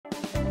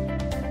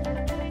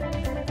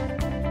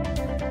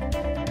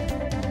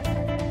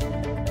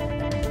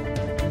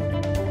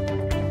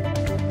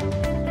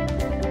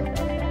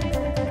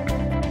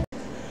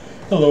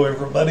Hello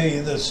everybody,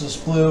 this is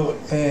Blue,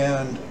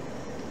 and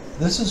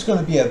this is going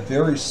to be a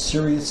very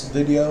serious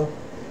video,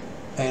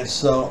 and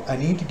so I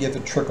need to give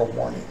a trigger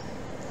warning.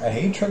 I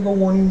hate trigger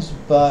warnings,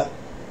 but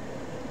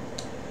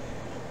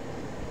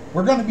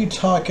we're going to be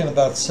talking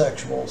about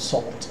sexual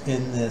assault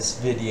in this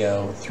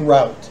video,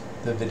 throughout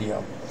the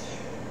video.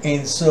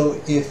 And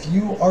so if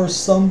you are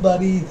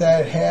somebody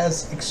that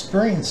has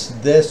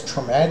experienced this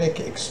traumatic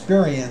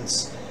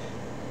experience,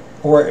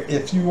 or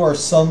if you are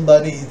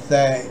somebody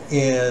that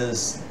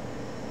is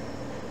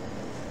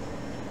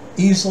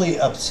easily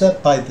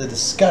upset by the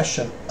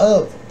discussion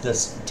of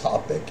this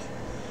topic,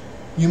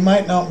 you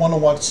might not want to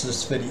watch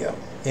this video.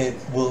 It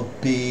will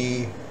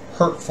be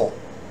hurtful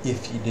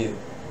if you do.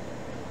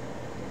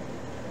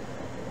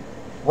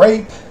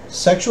 Rape,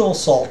 sexual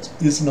assault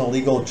is an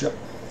illegal.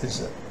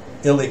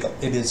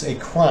 It is a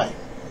crime.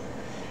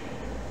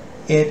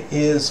 It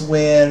is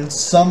when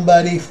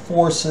somebody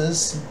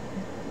forces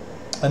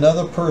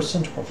another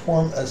person to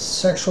perform a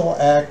sexual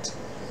act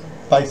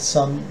by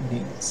some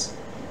means.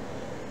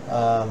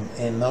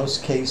 In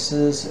most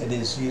cases, it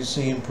is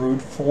using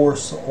brute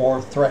force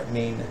or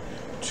threatening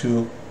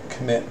to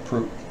commit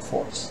brute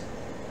force.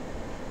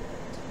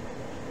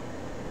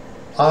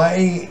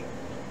 I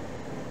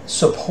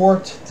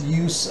support the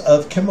use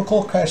of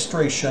chemical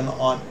castration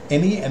on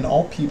any and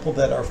all people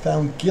that are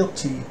found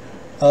guilty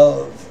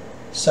of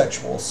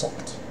sexual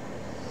assault.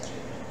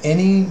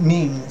 Any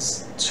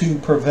means to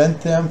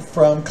prevent them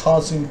from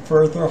causing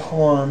further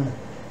harm,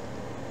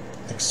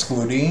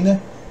 excluding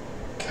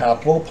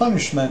capital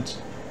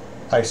punishment,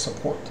 I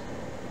support.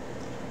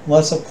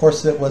 Unless, of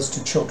course, it was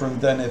to children.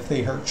 Then if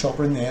they hurt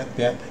children,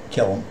 then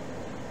kill them.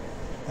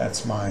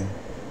 That's my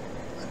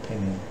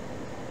opinion.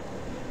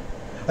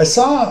 I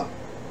saw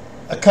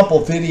a couple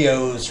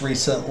videos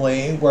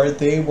recently where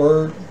they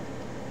were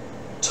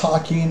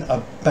talking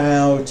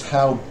about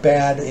how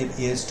bad it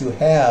is to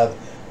have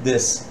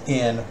this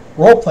in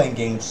role-playing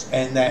games,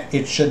 and that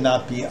it should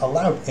not be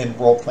allowed in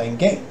role-playing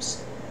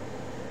games.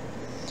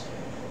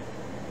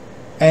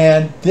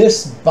 And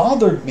this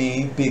bothered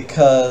me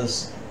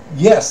because,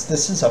 yes,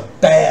 this is a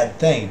bad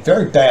thing,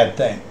 very bad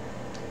thing.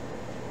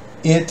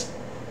 It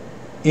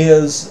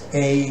is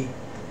a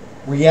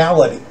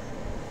reality.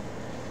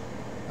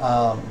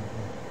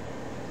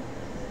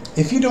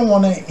 If you don't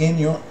want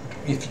to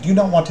if you do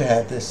not want to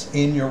have this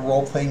in your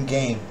role-playing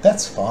game,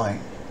 that's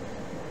fine,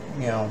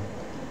 you know.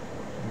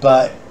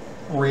 But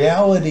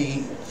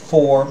reality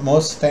for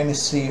most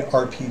fantasy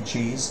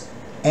RPGs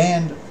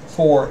and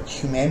for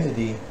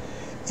humanity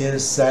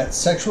is that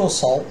sexual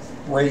assault,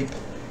 rape,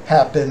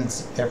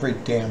 happens every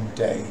damn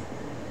day.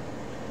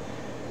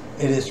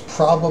 It is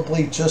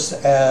probably just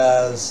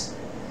as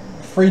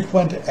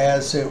frequent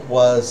as it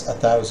was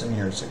 1,000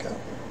 years ago.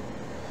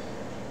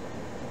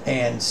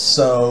 And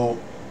so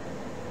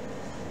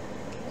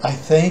I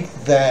think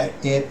that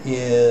it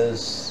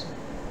is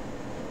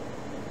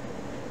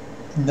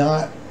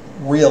not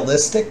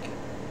realistic.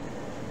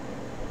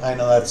 I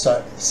know that's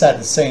sad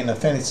to say in a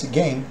fantasy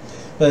game,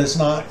 but it's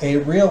not a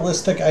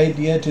realistic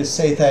idea to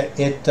say that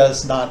it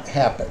does not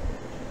happen.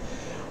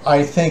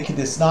 I think it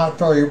is not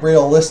very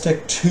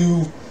realistic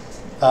to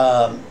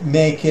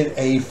make it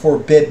a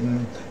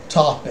forbidden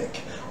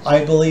topic.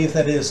 I believe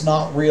that it is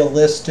not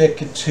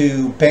realistic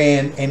to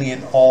ban any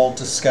and all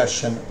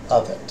discussion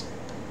of it.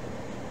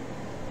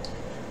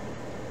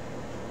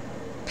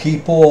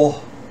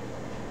 People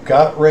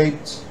got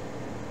raped.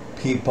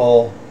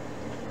 People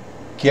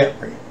get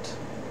raped.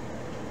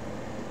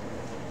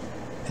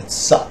 It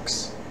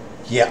sucks.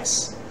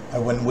 Yes, I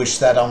wouldn't wish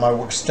that on my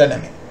worst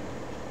enemy.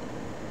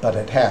 But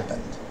it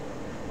happened.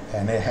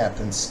 And it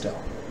happens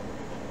still.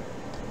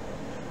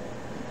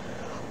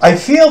 I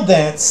feel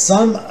that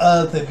some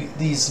of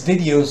these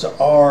videos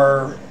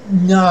are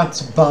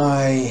not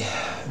by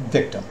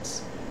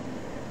victims.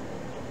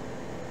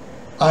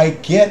 I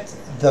get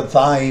the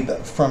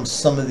vibe from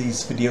some of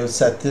these videos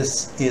that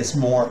this is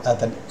more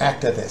of an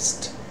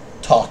activist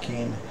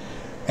talking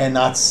and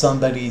not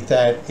somebody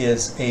that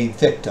is a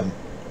victim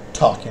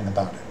talking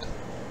about it.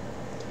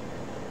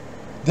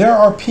 There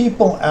are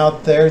people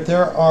out there,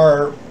 there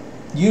are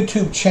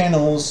YouTube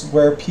channels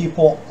where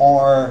people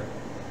are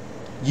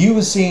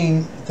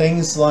using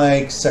things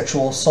like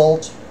sexual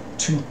assault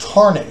to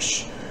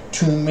tarnish,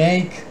 to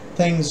make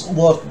things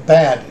look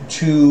bad,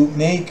 to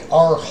make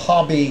our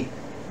hobby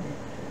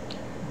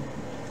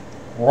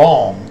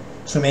wrong,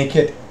 to make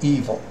it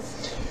evil.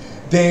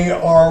 They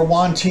are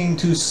wanting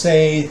to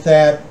say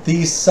that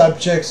these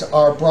subjects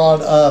are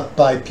brought up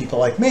by people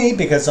like me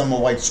because I'm a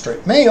white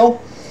straight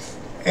male,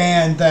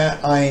 and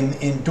that I'm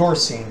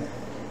endorsing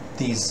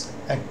these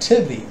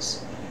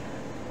activities,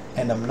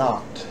 and I'm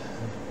not.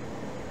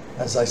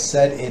 As I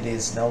said, it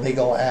is an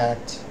illegal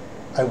act.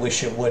 I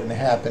wish it wouldn't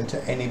happen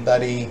to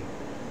anybody.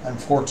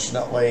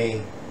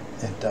 Unfortunately,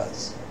 it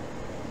does.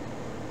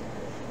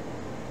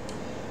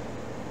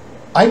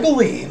 I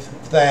believe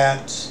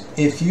that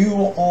if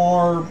you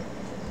are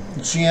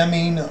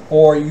jamming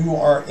or you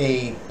are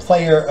a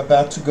player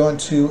about to go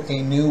into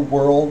a new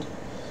world,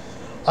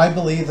 I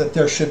believe that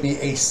there should be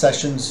a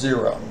session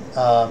 0.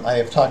 I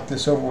have talked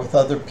this over with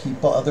other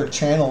people, other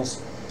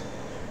channels,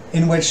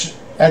 in which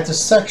at the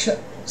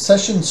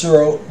session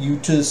 0 you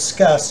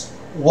discuss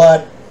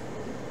what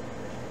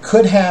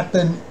could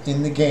happen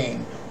in the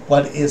game,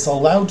 what is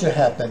allowed to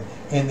happen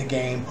in the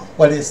game,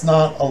 what is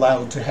not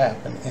allowed to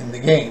happen in the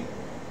game.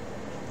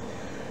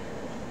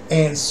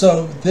 And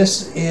so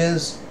this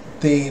is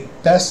the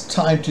best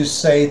time to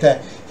say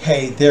that,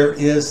 hey, there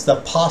is the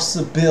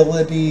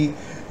possibility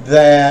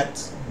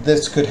that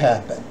this could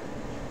happen,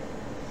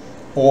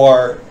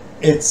 or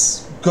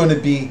it's going to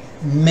be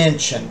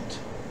mentioned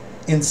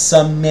in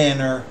some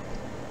manner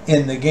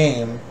in the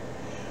game.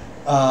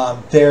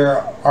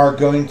 There are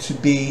going to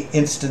be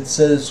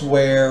instances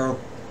where,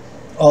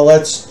 oh,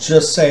 let's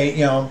just say,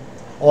 you know,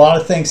 a lot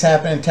of things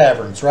happen in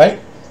taverns, right?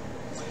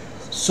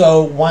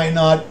 So why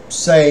not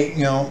say,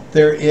 you know,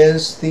 there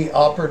is the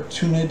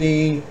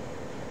opportunity,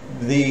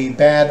 the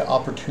bad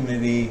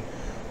opportunity,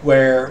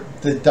 where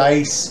the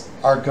dice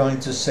are going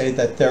to say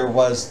that there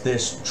was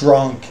this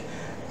drunk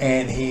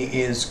and he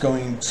is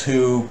going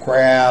to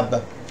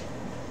grab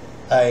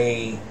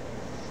a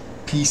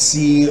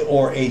PC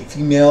or a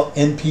female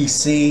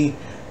NPC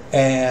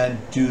and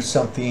do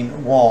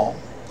something wrong,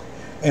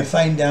 and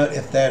find out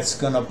if that's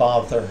going to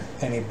bother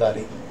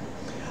anybody.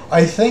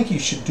 I think you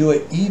should do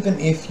it even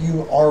if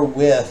you are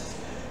with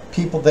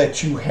people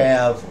that you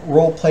have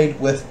role-played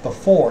with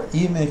before,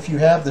 even if you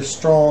have the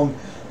strong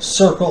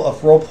circle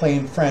of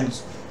role-playing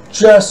friends,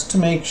 just to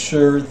make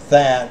sure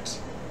that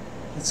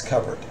it's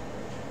covered.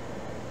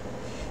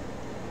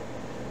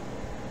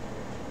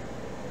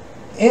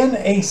 In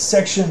a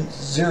session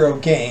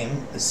 0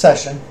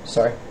 session,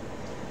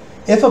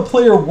 if a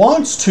player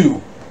wants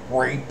to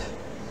rape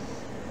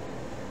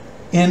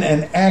in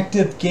an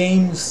active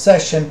game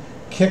session,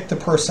 kick the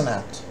person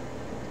out.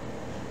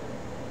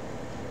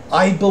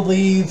 I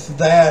believe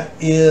that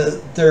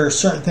there are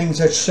certain things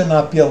that should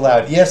not be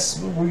allowed. Yes,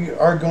 we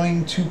are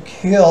going to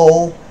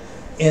kill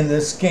in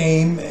this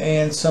game,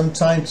 and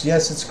sometimes,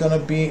 yes, it's going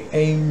to be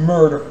a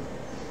murder,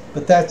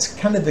 but that's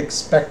kind of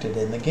expected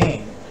in the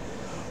game.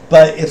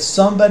 But if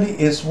somebody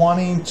is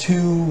wanting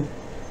to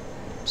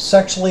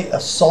sexually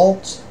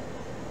assault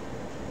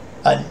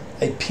a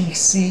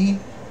PC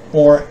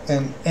or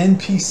an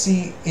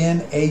NPC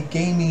in a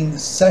gaming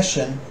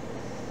session,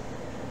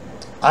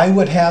 I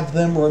would have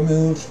them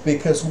removed,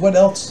 because what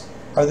else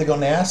are they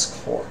going to ask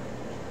for?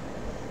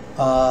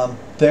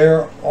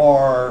 There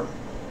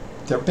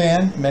have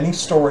been many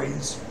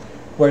stories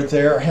where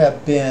there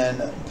have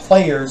been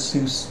players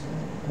who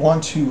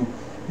want to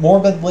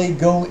morbidly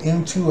go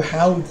into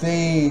how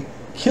they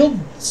killed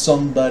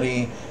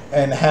somebody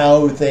and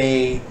how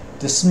they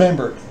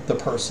dismembered the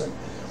person.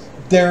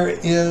 There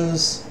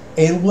is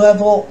a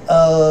level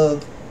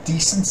of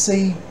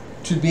decency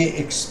to be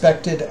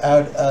expected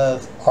out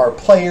of our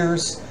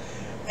players,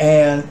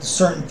 and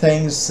certain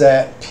things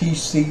that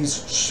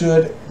PCs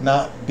should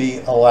not be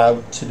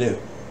allowed to do.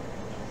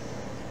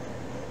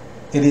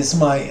 It is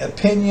my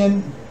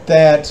opinion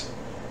that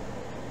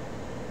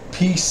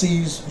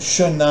PCs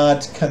should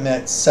not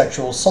commit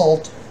sexual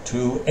assault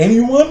to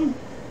anyone,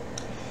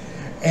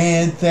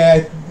 and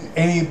that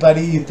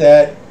anybody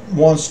that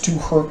wants to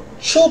hurt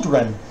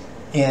children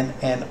in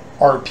an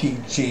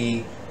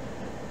RPG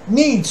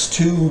needs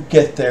to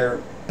get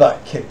their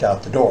butt kicked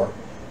out the door.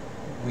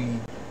 We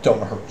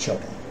don't hurt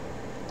children.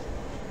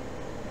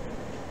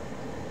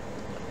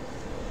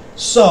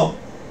 So,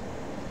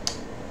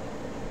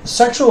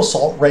 sexual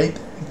assault, rape,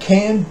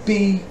 can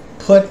be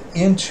put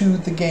into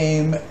the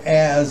game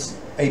as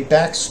a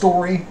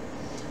backstory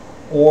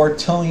or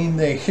telling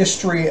the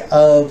history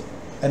of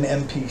an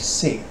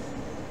NPC.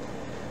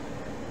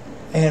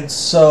 And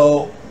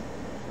so,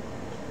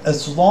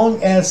 as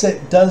long as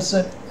it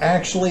doesn't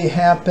actually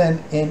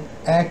happen in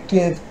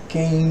active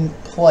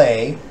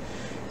gameplay,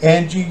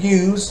 and you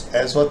use,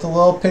 as what the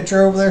little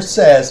picture over there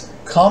says,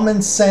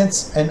 common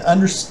sense and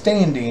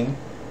understanding,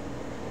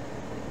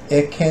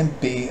 it can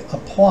be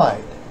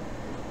applied.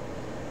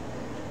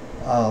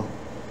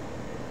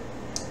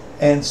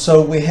 And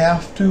so we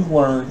have to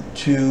learn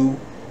to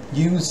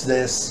use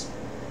this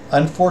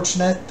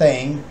unfortunate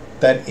thing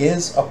that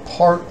is a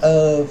part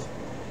of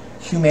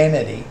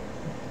humanity.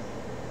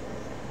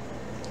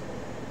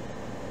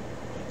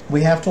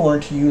 We have to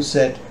learn to use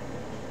it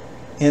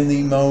in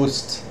the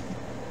most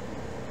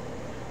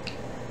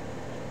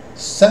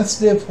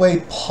sensitive way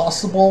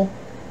possible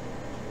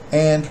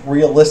and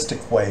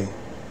realistic way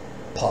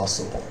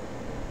possible.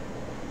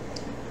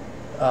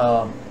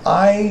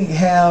 I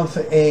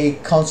have a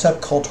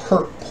concept called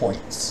hurt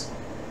points.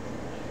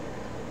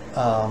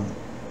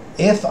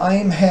 If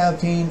I'm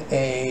having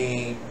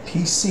a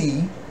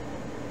PC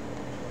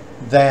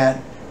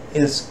that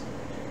is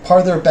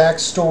part of their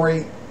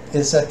backstory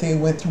is that they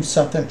went through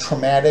something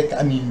traumatic,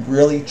 I mean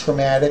really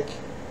traumatic,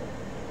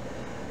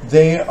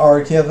 they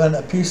are given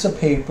a piece of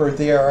paper,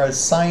 they are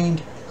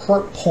assigned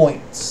hurt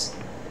points,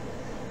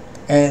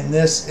 and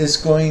this is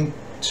going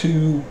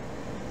to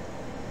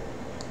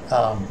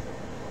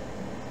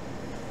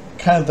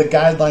kind of the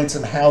guidelines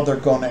on how they're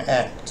going to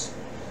act.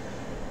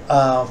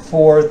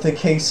 For the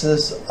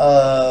cases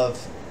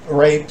of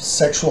rape,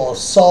 sexual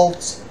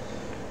assault,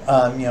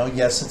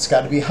 yes, it's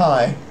got to be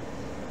high.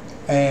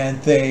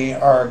 And they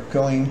are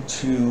going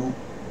to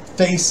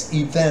face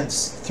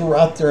events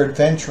throughout their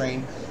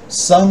adventuring.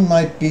 Some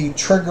might be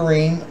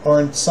triggering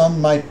or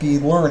some might be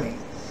learning.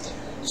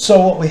 So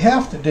what we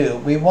have to do,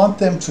 we want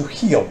them to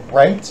heal,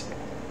 right?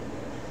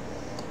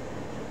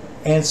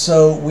 And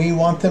so we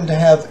want them to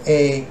have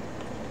a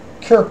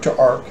character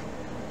arc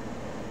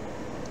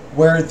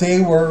where they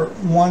were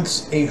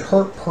once a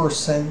hurt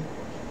person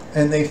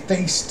and they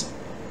faced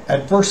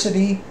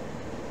adversity,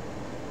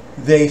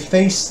 they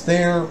faced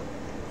their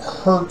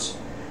hurt,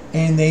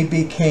 and they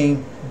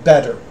became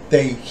better.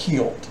 They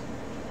healed.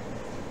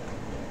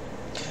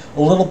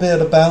 A little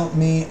bit about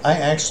me. I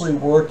actually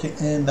work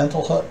in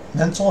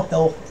mental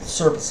health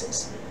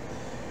services.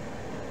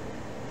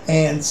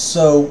 And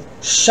so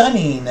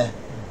shunning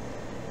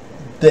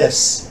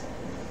this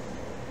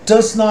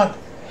does not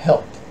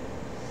help.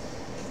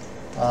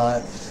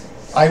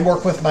 I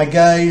work with my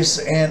guys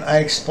and I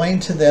explain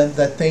to them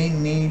that they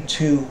need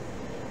to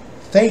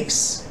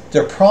face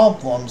their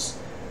problems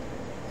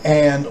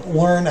and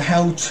learn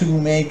how to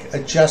make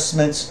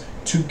adjustments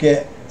to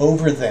get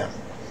over them.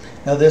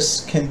 Now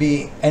this can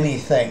be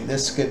anything.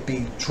 This could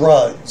be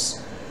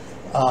drugs.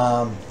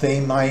 They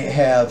might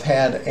have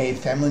had a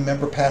family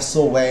member pass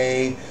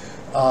away.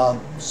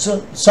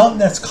 So something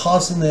that's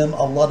causing them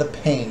a lot of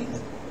pain.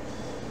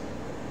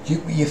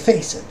 You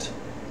face it.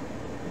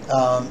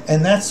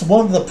 And that's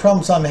one of the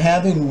problems I'm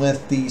having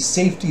with the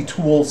safety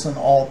tools and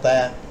all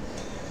that,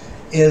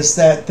 is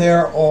that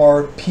there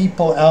are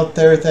people out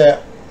there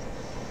that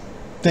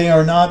they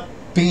are not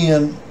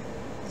being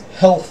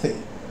healthy.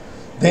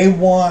 They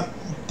want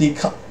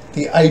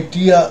the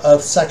idea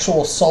of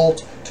sexual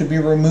assault to be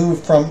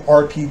removed from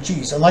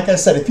RPGs. And like I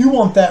said, if you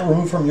want that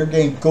removed from your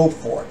game, go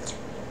for it.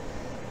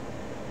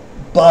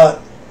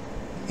 But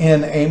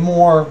in a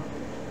more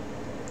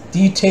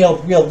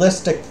detailed,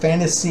 realistic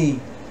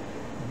fantasy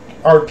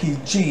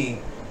RPG,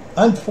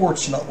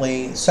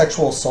 unfortunately,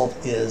 sexual assault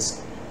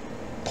is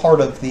part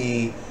of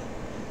the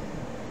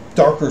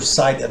darker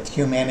side of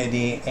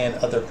humanity and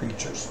other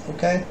creatures,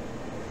 okay?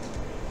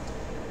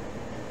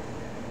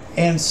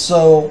 And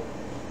so,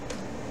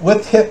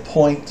 with hit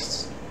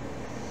points,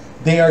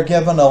 they are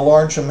given a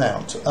large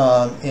amount.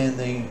 In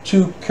the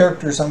two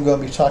characters I'm going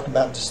to be talking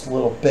about in just a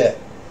little bit,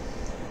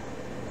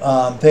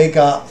 they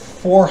got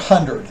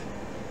 400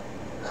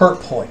 hurt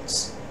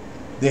points.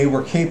 They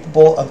were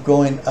capable of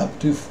going up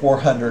to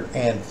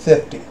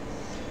 450.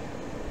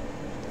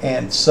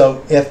 And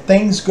so if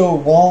things go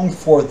wrong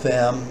for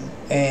them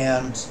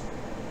and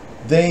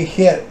they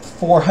hit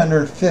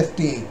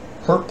 450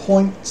 hurt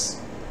points,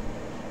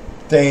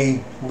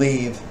 they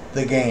leave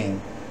the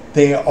game.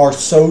 They are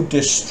so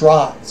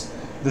distraught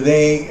that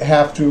they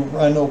have to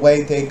run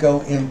away. They go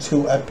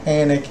into a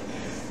panic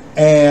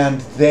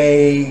and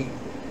they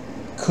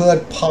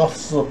could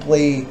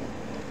possibly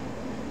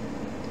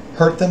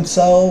hurt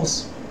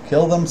themselves,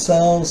 kill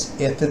themselves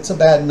if it's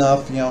bad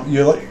enough.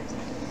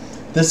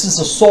 This is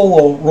a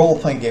solo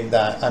role-playing game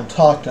that I'm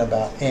talking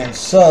about, and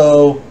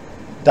so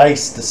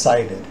DICE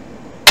decided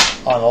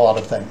on a lot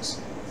of things.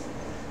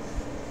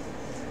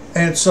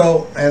 And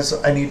so, as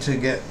I need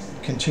to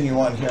continue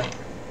on here.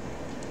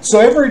 So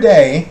every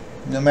day,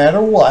 no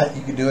matter what,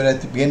 you can do it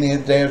at the beginning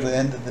of the day or the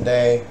end of the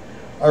day,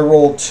 I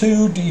roll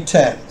 2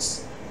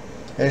 d10s.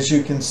 As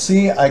you can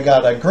see, I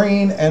got a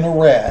green and a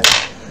red.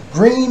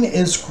 Green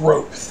is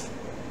growth.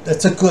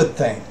 That's a good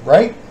thing,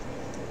 right?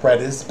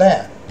 Red is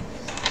bad.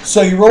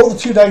 So you roll the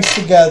 2 dice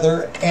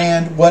together,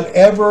 and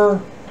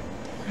whatever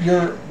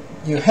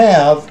you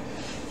have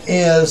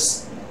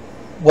is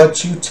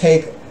what you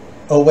take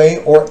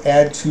away or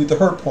add to the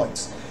hurt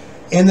points.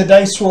 In the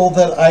dice roll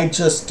that I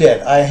just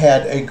did, I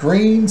had a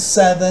green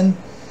 7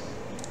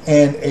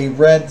 and a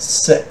red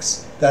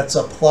 6. That's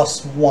a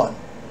 +1.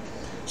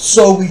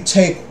 So we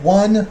take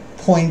 1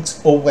 point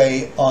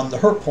away on the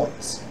hurt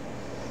points.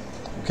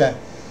 Okay.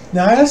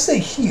 Now as they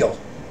heal,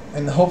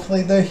 and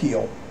hopefully they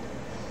heal,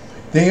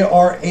 they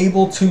are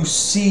able to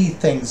see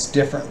things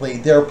differently.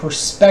 Their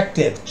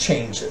perspective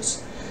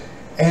changes.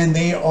 And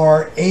they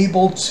are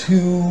able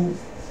to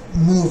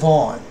move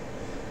on.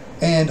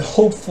 And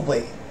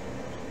hopefully,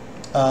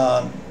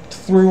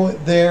 through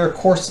their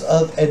course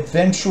of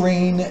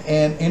adventuring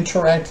and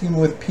interacting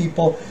with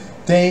people,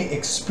 they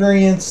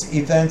experience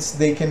events,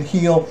 they can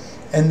heal,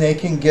 and they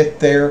can get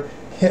their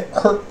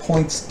hurt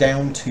points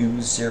down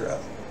to 0.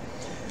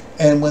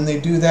 And when they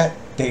do that,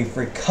 they've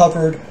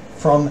recovered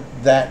from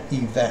that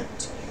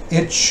event.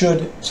 It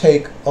should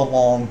take a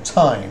long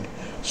time.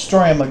 The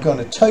story I'm going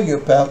to tell you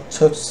about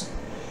took,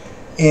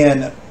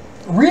 in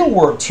real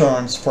world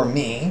terms for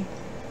me,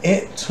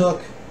 it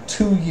took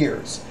 2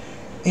 years.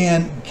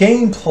 In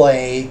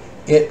gameplay,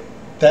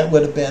 that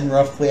would have been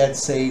roughly, I'd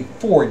say,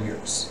 4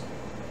 years.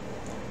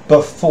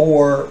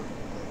 Before,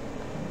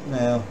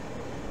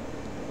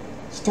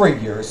 3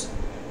 years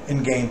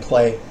in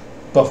gameplay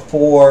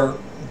before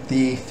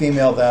the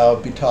female that I'll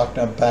be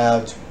talking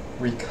about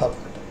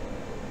recovered.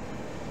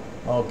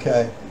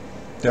 Okay.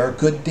 There are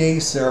good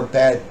days, there are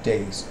bad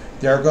days.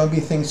 There are going to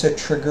be things that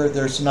trigger,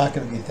 there's not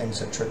going to be things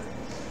that trigger.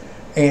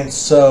 And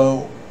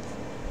so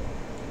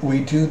we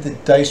do the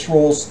dice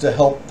rolls to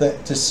help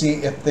to see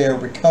if they're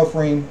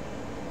recovering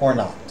or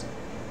not.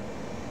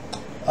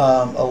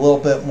 A little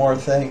bit more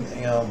thing,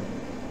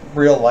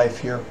 real life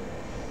here.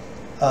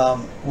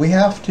 We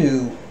have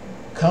to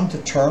come to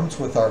terms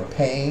with our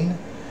pain.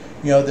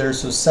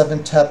 There's those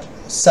seven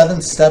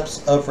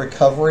steps of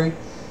recovery.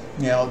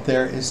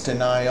 There is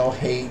denial,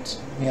 hate,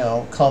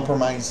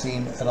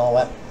 compromising, and all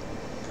that.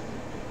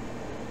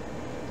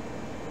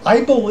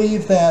 I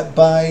believe that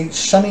by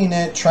shunning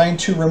it, trying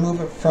to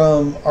remove it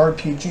from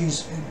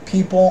RPGs,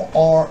 people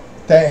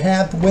that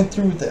have went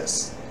through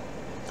this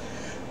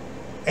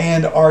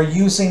and are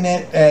using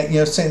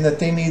it, saying that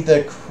they need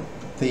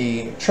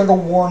the trigger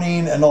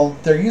warning and all.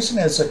 They're using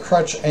it as a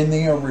crutch, and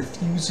they are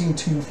refusing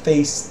to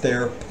face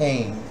their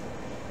pain.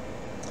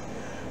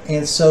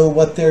 And so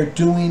what they're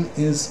doing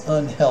is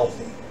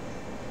unhealthy,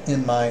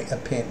 in my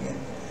opinion.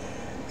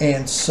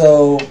 And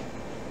so,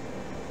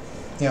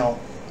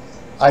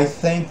 I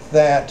think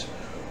that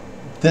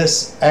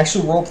this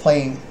actual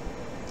role-playing,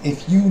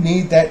 if you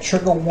need that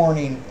trigger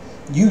warning,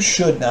 you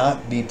should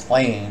not be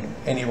playing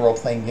any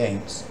role-playing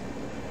games.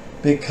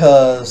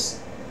 Because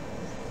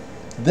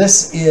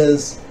this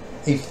is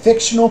a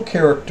fictional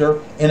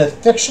character in a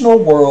fictional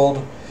world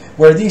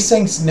where these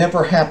things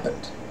never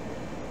happened.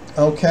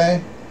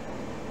 Okay?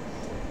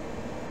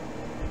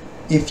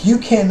 If you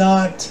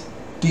cannot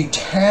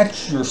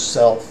detach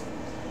yourself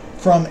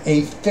from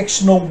a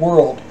fictional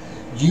world,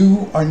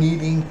 you are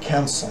needing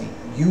counseling.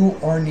 You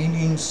are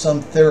needing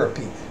some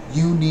therapy.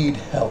 You need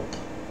help.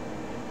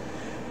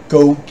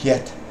 Go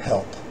get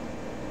help.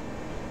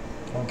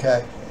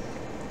 Okay?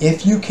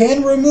 If you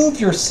can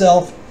remove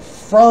yourself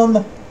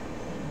from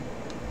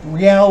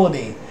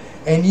reality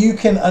and you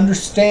can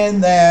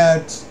understand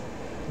that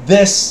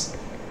this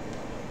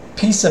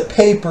piece of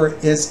paper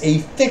is a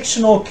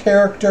fictional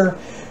character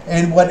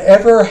and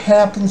whatever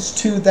happens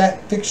to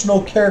that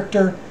fictional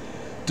character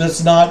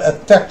does not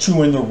affect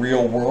you in the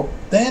real world,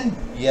 then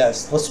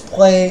yes, let's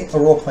play a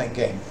role-playing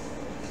game.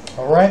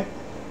 Alright?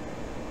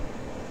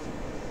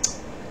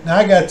 Now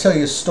I gotta tell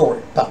you a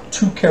story about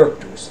two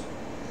characters.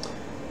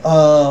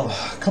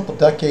 A couple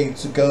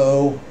decades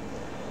ago,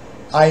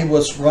 I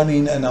was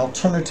running an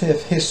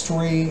alternative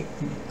history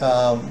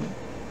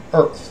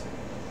Earth.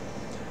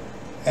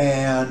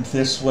 And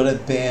this would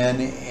have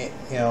been,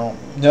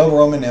 no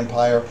Roman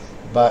Empire,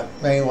 but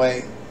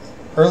anyway,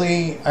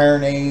 early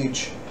Iron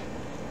Age,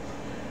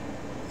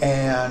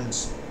 and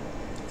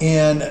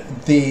in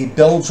the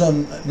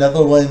Belgium,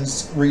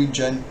 Netherlands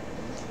region,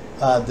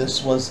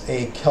 this was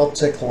a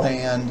Celtic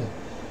land,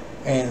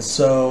 and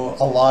so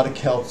a lot of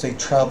Celts, they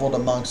traveled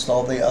amongst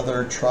all the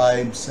other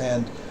tribes,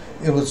 and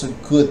it was a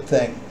good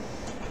thing.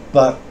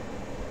 But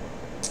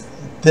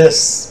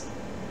this,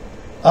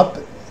 up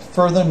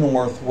further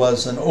north,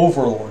 was an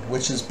overlord,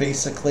 which is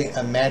basically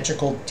a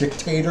magical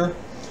dictator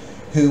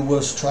who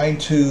was trying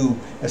to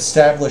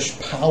establish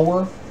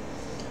power.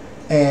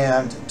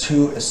 And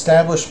to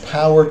establish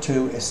power,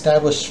 to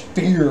establish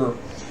fear,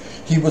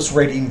 he was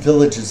raiding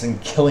villages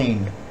and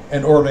killing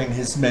and ordering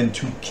his men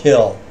to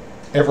kill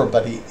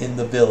everybody in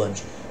the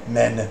village.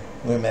 Men,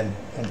 women,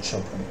 and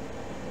children.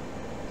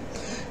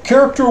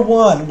 Character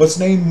 1 was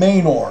named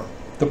Maynor,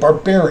 the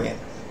barbarian.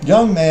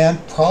 Young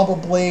man,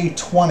 probably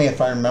 20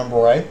 if I remember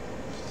right.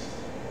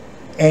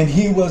 And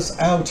he was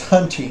out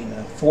hunting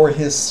for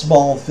his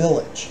small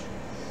village.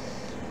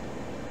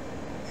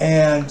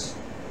 And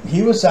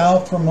he was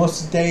out for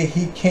most of the day.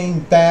 He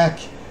came back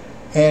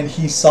and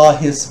he saw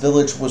his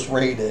village was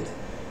raided.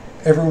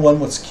 Everyone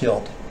was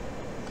killed.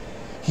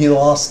 He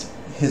lost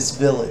his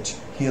village.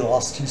 He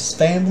lost his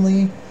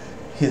family,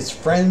 his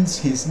friends,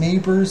 his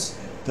neighbors,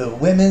 the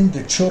women,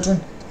 the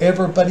children.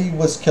 Everybody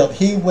was killed.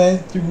 He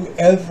went through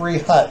every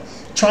hut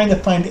trying to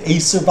find a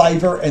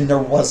survivor, and there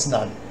was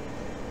none.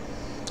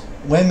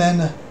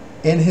 Women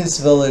in his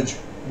village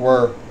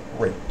were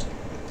raped.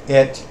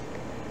 It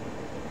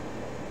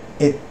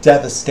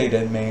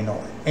devastated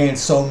Maynor. And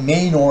so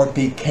Maynor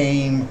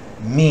became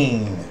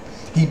mean.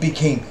 He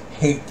became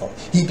hateful.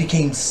 He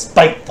became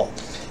spiteful.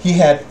 He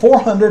had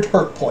 400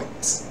 hurt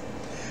points.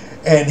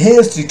 And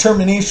his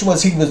determination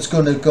was he was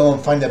going to go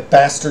and find the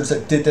bastards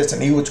that did this,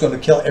 and he was going to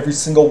kill every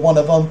single one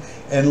of them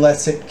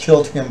unless it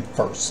killed him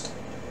first.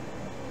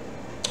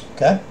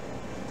 Okay?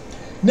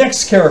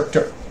 Next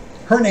character.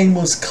 Her name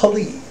was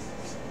Kali.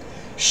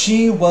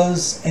 She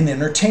was an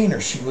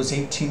entertainer. She was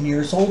 18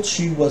 years old.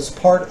 She was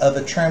part of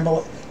a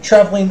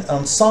traveling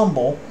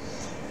ensemble,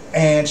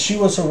 and she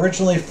was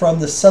originally from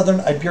the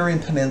southern Iberian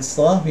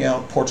Peninsula,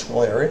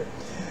 Portugal area,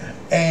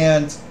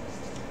 and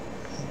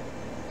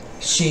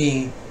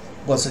she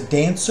was a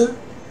dancer,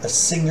 a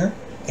singer,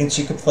 and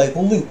she could play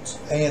the lute,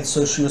 and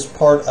so she was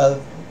part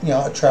of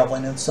a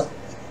traveling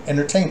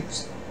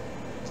entertainers.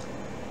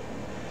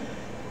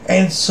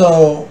 And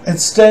so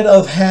instead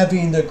of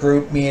having the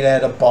group meet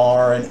at a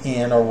bar, an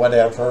inn, or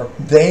whatever,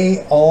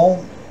 they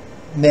all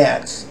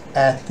met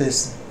at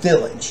this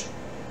village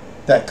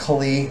that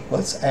Kali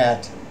was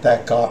at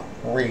that got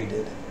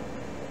raided.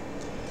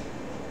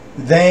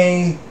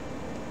 They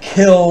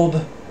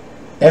killed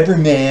every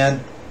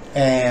man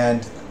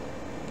and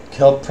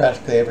killed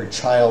practically every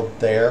child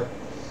there,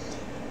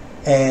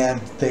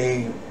 and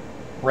they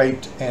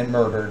raped and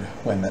murdered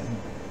women.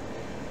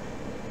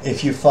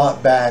 If you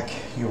fought back,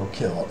 you were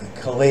killed.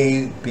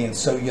 Kali, being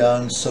so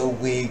young, so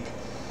weak,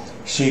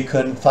 she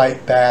couldn't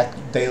fight back.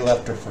 They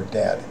left her for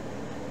dead.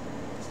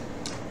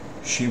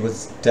 She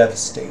was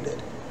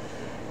devastated.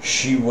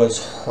 She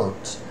was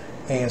hurt.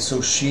 And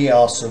so she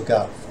also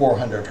got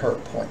 400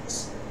 hurt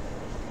points.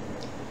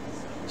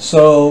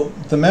 So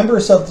the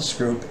members of this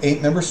group,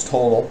 8 members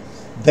total,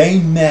 they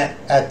met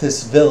at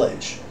this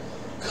village.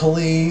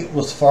 Kali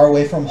was far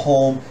away from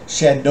home.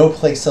 She had no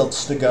place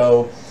else to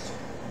go.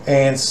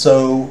 And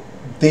so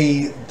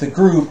the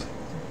group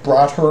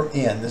brought her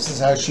in. This is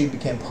how she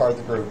became part of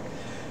the group.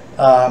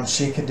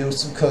 She could do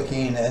some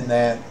cooking and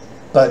that,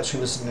 but she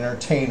was an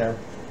entertainer.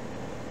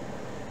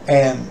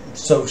 And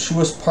so she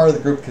was part of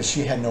the group because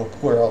she had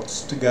nowhere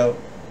else to go.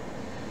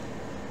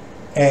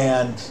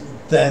 And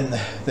then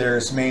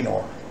there's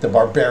Maynor, the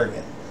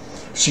barbarian.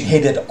 She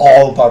hated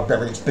all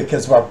barbarians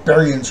because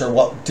barbarians are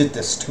what did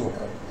this to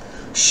her.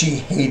 She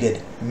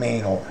hated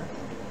Maynor.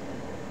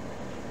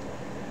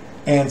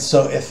 And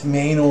so if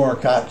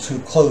Maynor got too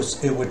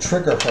close, it would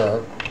trigger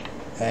her.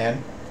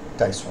 And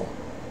dice roll.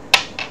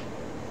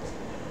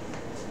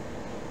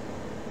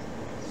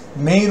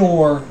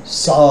 Maynor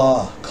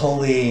saw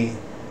Kali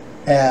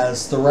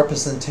as the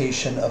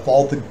representation of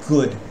all the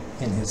good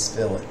in his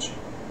village.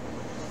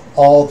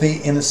 All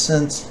the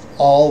innocence,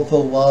 all the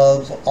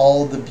love,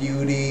 all the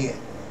beauty,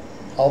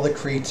 all the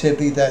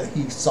creativity that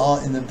he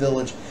saw in the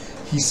village,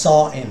 he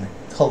saw in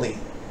Kali.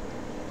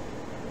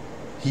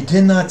 He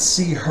did not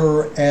see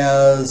her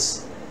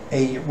as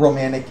a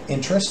romantic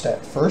interest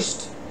at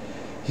first.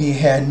 He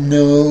had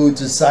no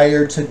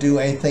desire to do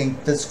anything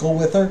physical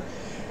with her.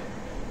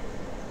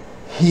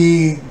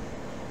 He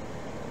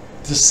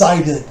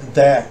decided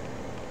that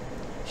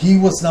he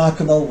was not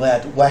going to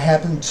let what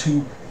happened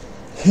to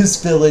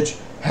his village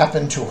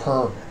happen to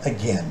her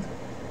again.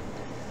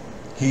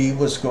 He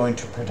was going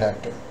to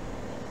protect her.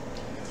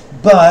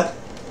 But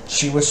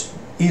she was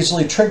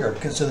easily triggered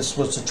because this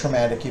was a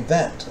traumatic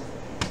event.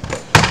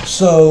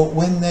 So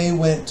when they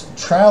went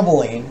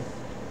traveling,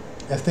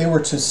 if they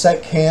were to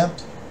set camp,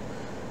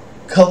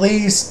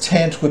 Kali's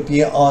tent would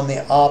be on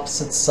the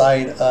opposite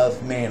side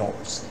of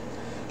Maynor's.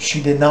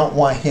 She did not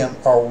want him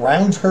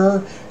around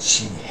her.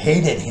 She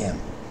hated him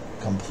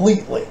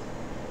completely.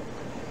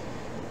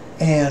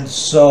 And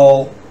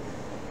so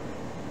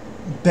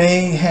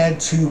they had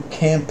to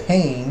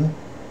campaign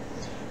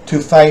to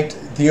fight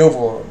the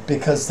Overlord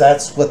because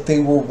that's what they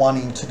were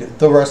wanting to do.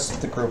 The rest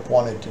of the group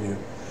wanted to do.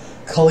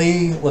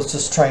 Kali was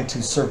just trying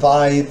to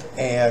survive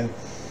and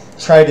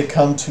try to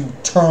come to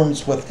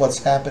terms with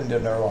what's happened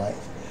in her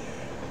life.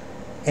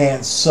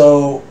 And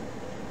so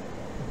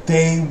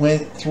they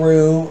went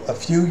through a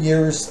few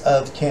years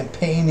of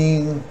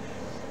campaigning,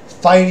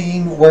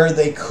 fighting where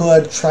they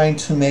could, trying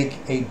to make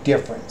a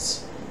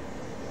difference.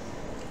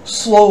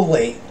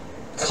 Slowly,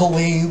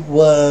 Kali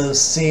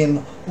was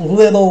seeing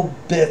little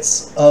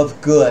bits of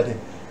good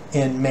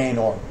in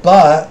Maynor,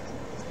 but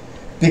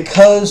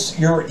because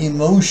your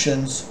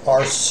emotions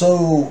are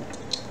so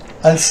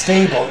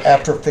unstable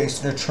after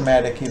facing a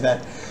traumatic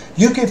event,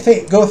 you can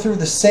go through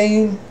the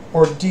same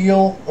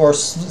ordeal or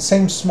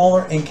same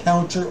smaller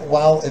encounter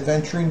while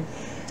adventuring,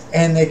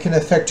 and they can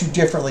affect you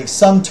differently.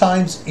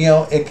 Sometimes,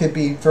 it could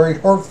be very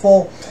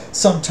hurtful.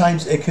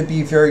 Sometimes it could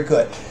be very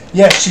good.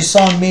 Yes, she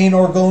saw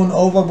Maynor going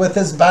over with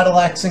his battle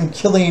axe and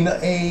killing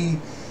a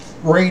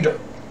raider.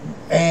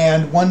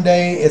 And one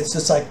day it's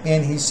just like,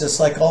 man, he's just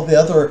like all the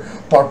other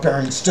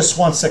barbarians, just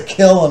wants to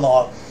kill and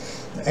all.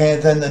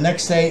 And then the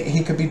next day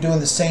he could be doing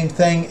the same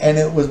thing, and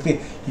it would be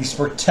he's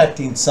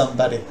protecting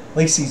somebody. At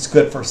least he's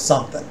good for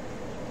something.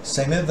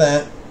 Same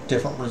event,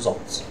 different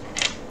results.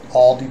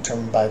 All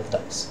determined by the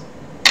dice.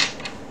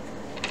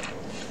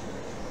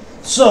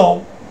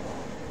 So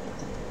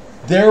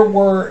there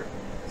were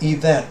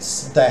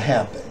events that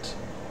happened.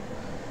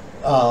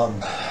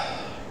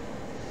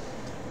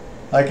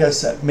 Like I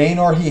said,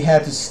 Maynor, he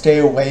had to stay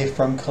away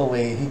from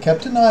Kali. He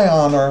kept an eye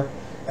on her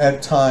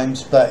at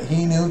times, but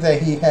he knew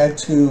that he had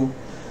to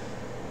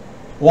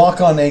walk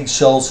on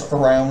eggshells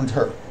around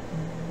her.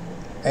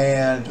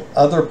 And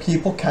other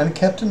people kind of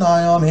kept an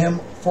eye on him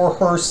for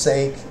her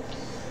sake.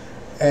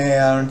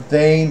 And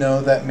they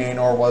know that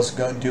Maynor wasn't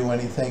going to do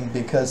anything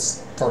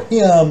because for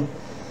him,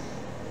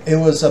 it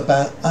was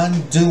about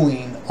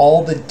undoing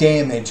all the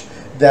damage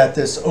that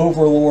this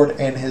Overlord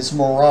and his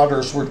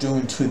marauders were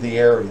doing to the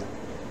area.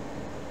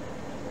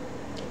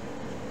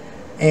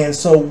 And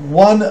so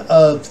one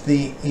of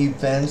the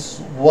events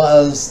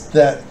was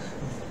that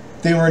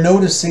they were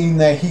noticing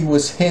that he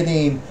was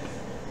hitting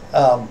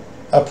a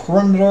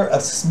perimeter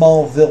of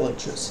small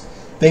villages.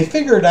 They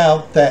figured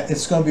out that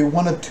it's going to be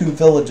one of two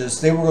villages.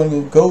 They were going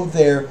to go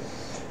there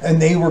and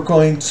they were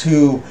going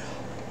to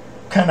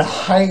kind of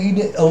hide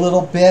a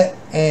little bit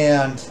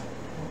and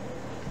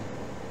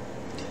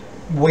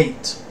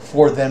wait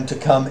for them to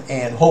come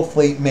and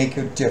hopefully make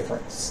a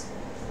difference.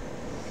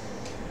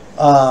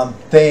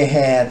 They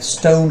had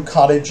stone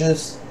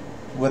cottages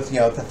with,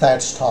 the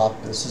thatched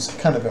top. This is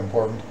kind of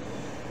important.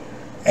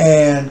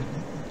 And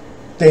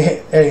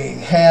they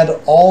had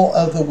all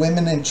of the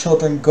women and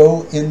children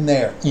go in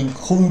there,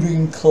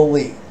 including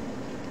Kali.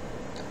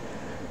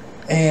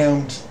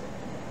 And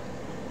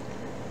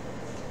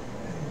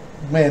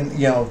when,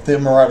 the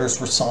Marauders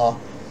were saw.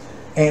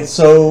 And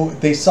so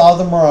they saw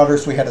the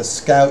Marauders. We had a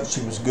scout.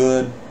 She was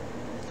good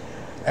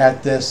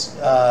at this.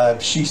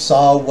 She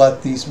saw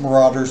what these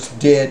Marauders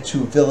did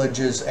to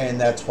villages,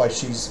 and that's why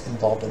she's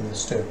involved in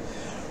this too.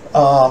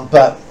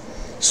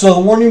 So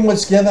the warning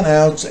was given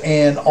out,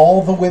 and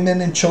all the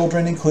women and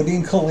children,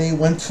 including Kali,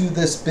 went to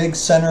this big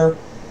center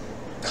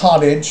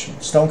cottage,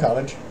 stone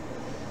cottage,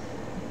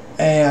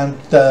 and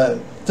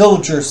the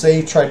villagers,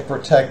 they tried to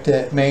protect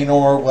it.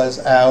 Maynor was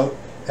out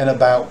and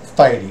about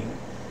fighting.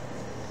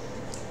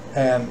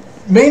 And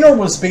Maynor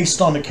was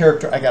based on a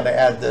character, I got to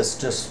add this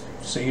just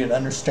so you'd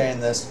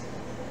understand this.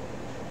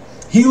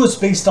 He was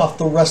based off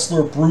the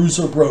wrestler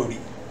Bruiser Brody.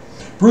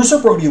 Bruiser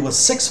Brody was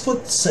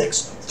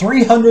 6'6",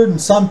 300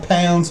 and some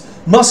pounds,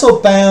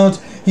 muscle bound.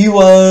 He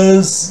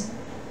was,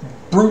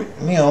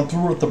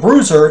 the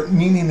Bruiser,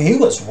 meaning he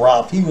was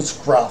rough, he was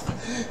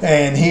gruff,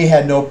 and he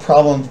had no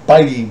problem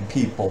biting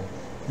people.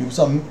 He was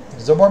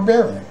a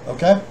barbarian,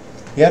 okay?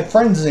 He had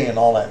frenzy and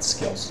all that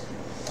skills.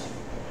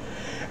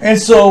 And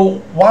so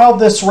while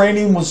this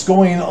raiding was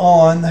going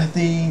on,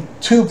 the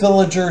two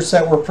villagers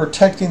that were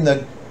protecting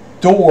the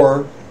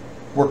door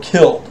were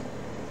killed.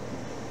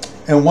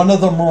 And one of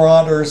the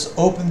Marauders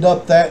opened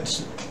up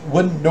that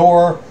wooden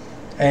door,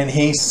 and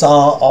he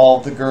saw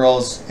all the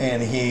girls,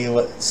 and he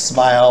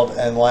smiled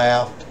and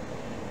laughed,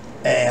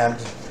 and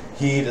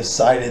he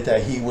decided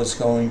that he was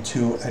going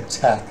to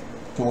attack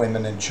the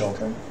women and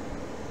children.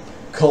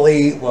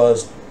 Kali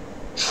was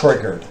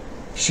triggered.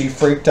 She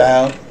freaked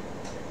out.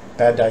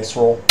 Bad dice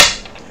roll.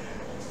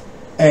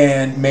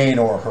 And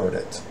Maynor heard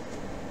it.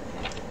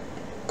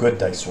 Good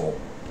dice roll.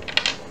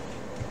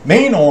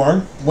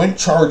 Maynor went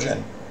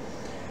charging.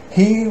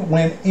 He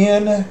went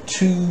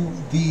into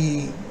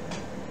the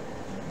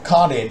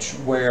cottage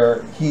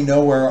where he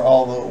knew where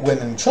all the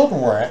women and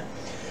children were at.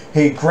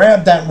 He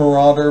grabbed that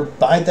Marauder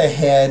by the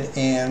head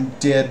and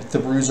did the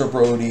Bruiser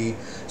Brody,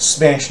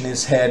 smashing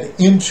his head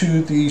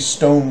into the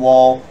stone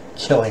wall,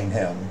 killing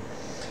him.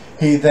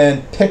 He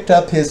then picked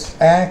up his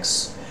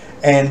axe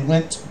and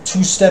went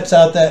 2 steps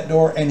out that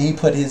door, and he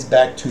put his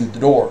back to the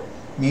door,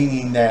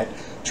 meaning that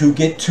to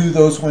get to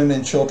those women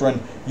and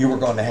children, you were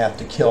going to have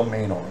to kill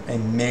Maynor,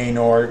 and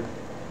Maynor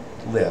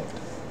lived.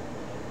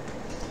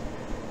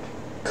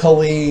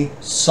 Kali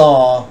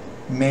saw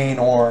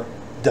Maynor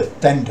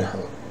defend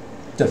her,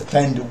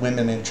 defend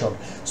women and children.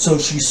 So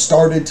she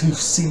started to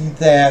see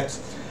that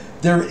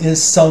there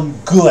is some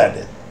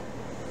good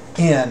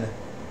in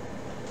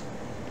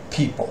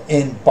people,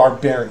 in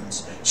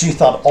barbarians. She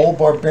thought all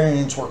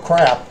barbarians were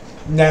crap.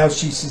 Now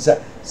she sees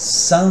that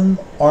some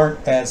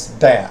aren't as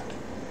bad.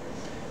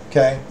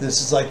 Okay,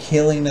 this is like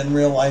healing in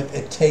real life.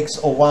 It takes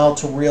a while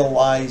to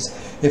realize,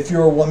 if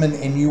you're a woman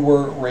and you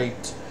were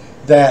raped,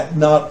 that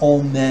not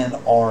all men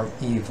are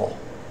evil.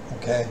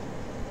 Okay,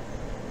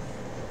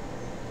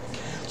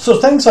 so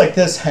things like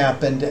this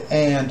happened,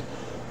 and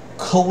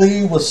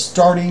Kali was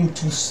starting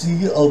to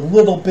see a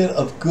little bit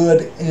of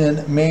good in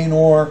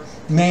Maynor.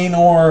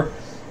 Maynor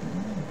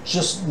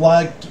just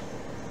liked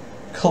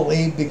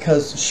Kali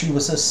because she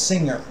was a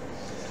singer,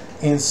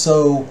 and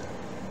so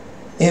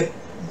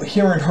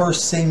hearing her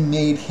sing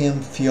made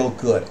him feel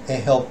good.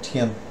 It helped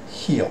him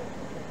heal.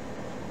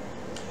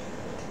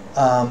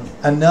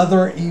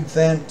 Another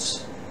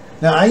event.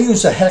 Now I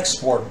use a hex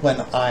board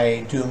when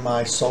I do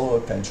my solo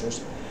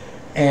adventures,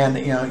 and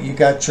you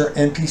got your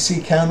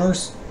NPC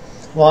counters.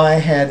 Well, I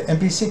had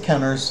NPC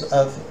counters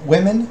of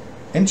women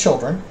and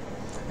children,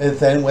 and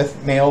then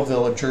with male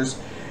villagers.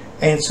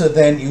 And so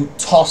then you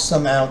toss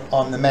them out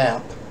on the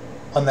map,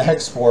 on the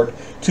hex board,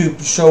 to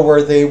show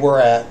where they were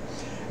at.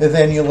 And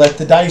then you let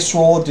the dice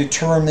roll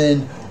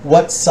determine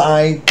what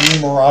side the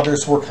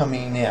Marauders were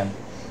coming in.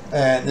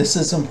 And this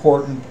is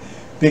important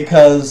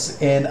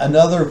because in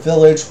another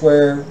village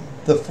where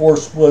the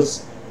force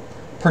was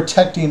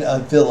protecting a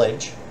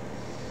village,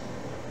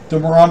 the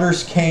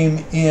Marauders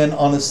came in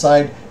on the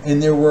side,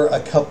 and there were a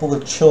couple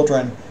of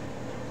children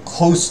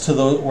close to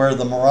where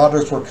the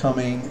Marauders were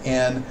coming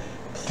in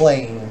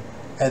playing.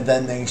 And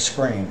then they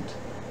screamed,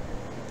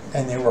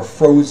 and they were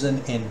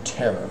frozen in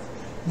terror.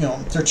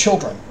 They're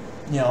children.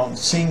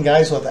 Seeing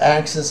guys with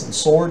axes and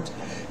swords,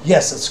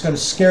 yes, it's going to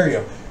scare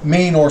you.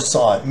 Maynor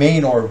saw it.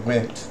 Maynor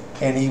went,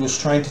 and he was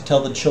trying to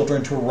tell the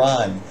children to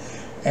run.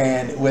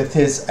 And with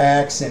his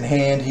axe in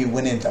hand, he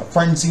went into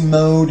frenzy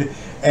mode,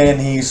 and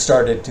he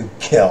started to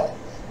kill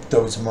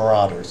those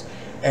Marauders.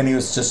 And he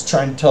was just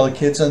trying to tell the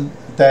kids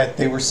that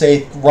they were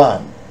safe,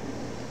 run.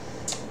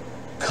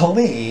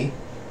 Kali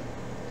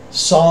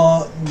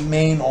saw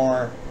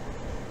Maynor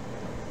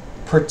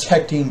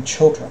protecting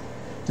children.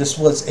 This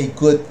was a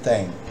good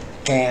thing.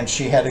 and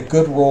she had a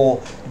good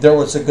roll. There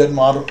was a good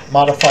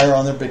modifier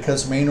on there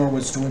because Maynor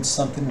was doing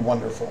something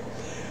wonderful.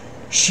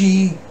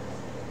 She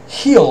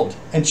healed,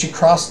 and she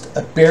crossed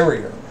a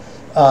barrier.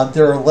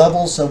 There are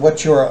levels of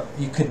what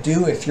you could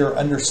do if you're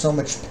under so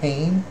much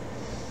pain.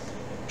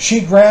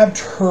 She grabbed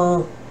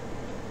her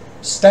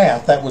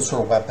staff, that was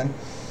her weapon,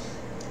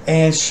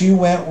 and she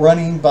went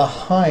running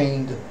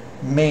behind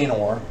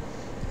Maynor,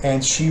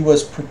 and she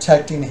was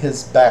protecting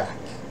his back.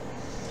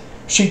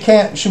 She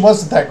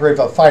wasn't that great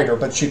of a fighter,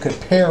 but she could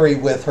parry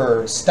with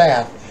her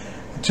staff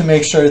to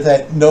make sure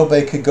that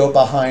nobody could go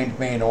behind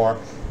Maynor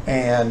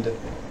and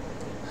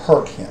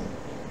hurt him.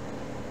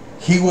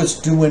 He was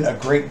doing a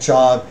great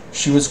job.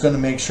 She was going to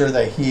make sure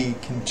that he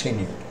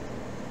continued.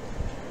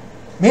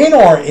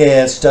 Maynor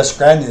is just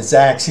grabbing his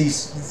axe. He's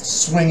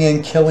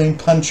swinging, killing,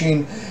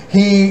 punching.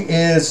 He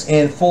is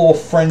in full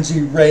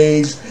frenzy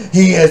rage.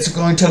 He is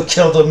going to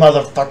kill the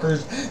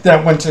motherfuckers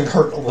that went to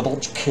hurt little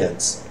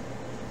kids.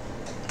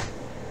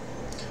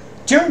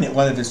 During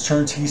one of his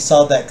turns, he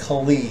saw that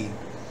Kali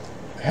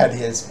had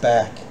his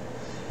back.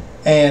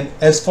 And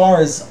as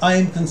far as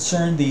I'm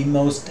concerned, the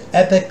most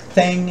epic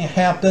thing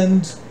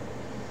happened.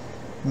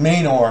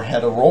 Maynor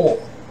had a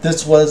role.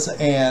 This was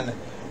an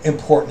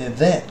important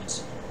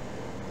event,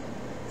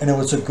 and it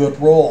was a good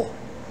role.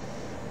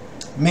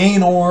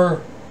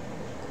 Maynor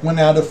went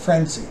out of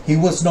frenzy. He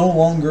was no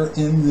longer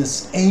in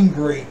this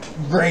angry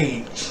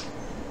rage.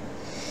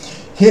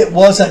 It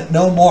wasn't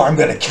no more, I'm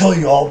going to kill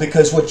you all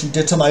because what you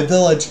did to my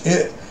village.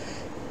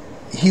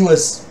 He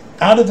was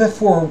out of it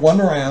for one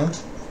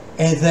round,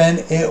 and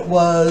then it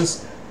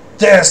was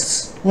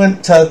this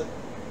went to,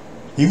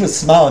 he was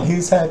smiling, he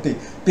was happy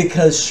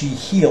because she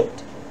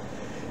healed.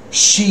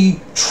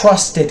 She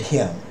trusted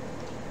him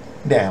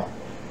now.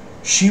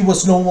 She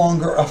was no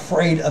longer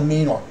afraid of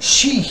Maynor.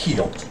 She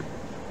healed.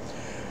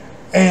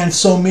 And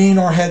so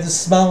Maynor had this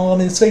smile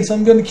on his face.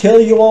 I'm going to kill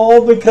you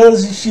all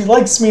because she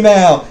likes me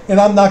now, and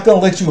I'm not going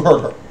to let you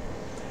hurt her.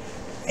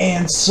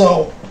 And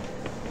so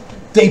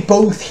they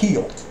both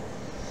healed.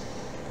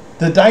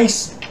 The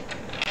dice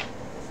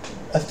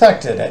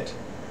affected it,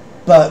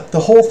 but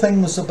the whole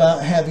thing was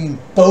about having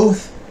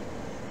both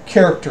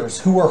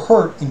characters who were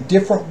hurt in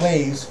different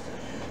ways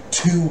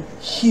to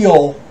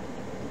heal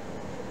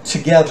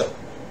together.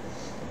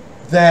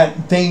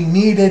 That they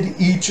needed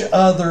each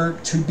other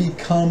to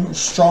become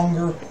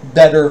stronger,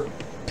 better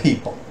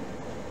people.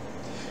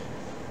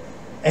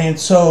 And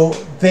so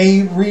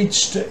they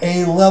reached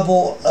a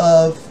level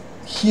of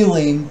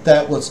healing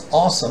that was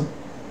awesome.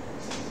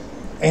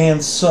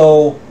 And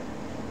so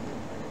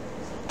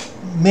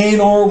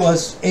Maynor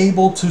was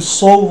able to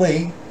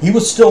slowly, he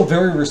was still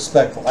very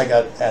respectful. I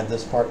got to add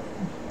this part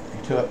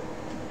to it.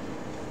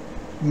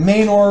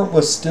 Maynor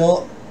was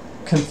still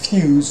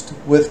confused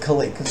with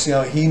Kali because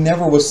he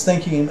never was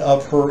thinking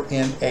of her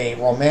in a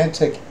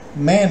romantic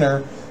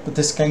manner, but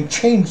this guy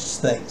changed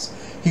things.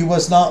 He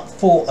was not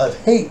full of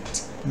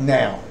hate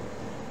now.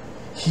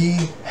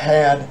 He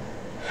had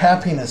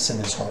happiness in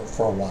his heart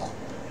for a while.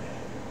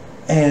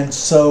 And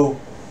so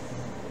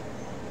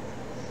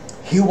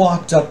he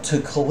walked up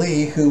to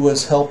Kali, who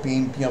was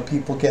helping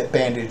people get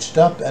bandaged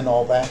up and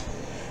all that,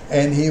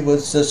 and he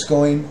was just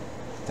going,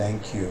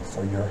 thank you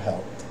for your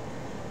help.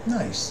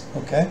 Nice,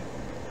 okay.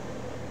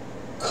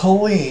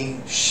 Kali,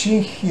 she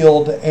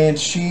healed, and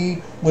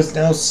she was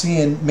now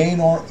seeing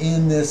Maynor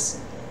in this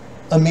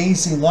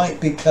amazing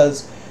light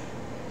because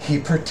he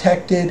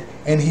protected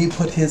and he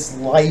put his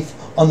life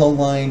on the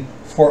line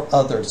for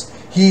others.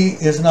 He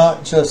is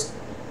not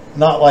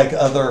like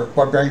other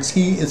barbarians.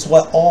 He is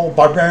what all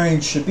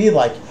barbarians should be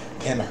like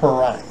in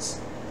her eyes.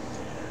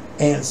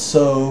 And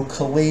so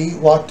Kali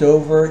walked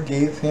over,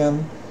 gave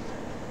him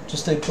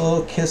just a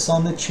little kiss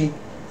on the cheek.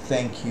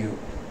 Thank you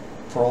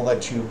for all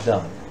that you've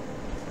done.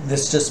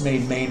 This just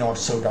made Maynor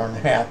so darn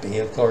happy,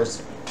 of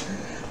course.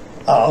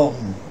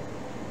 And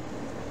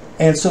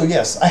so,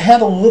 yes, I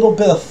had a little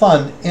bit of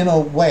fun, in a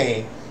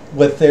way,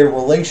 with their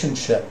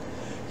relationship.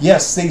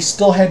 Yes, they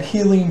still had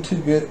healing to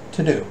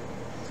do.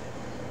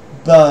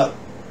 But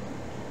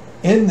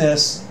in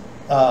this,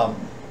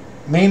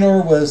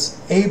 Maynor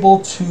was able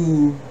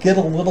to get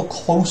a little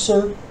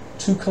closer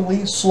to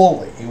Kali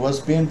slowly. He was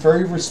being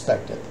very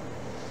respected.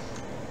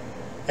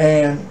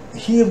 And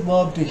he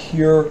loved to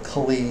hear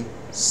Kali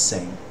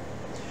sing.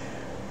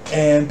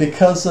 And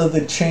because of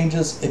the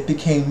changes, it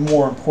became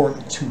more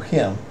important to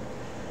him.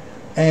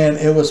 And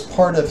it was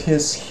part of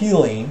his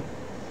healing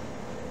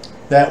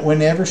that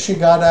whenever she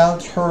got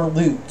out her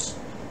lute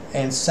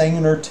and sang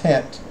in her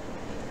tent,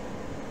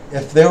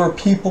 if there were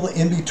people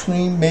in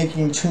between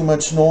making too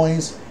much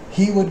noise,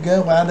 he would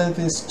go out of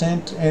his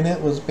tent, and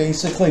it was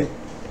basically,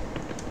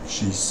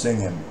 she's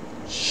singing,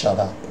 shut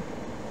up.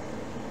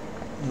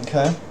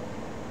 Okay?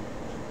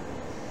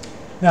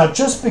 Now,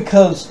 just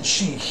because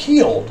she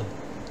healed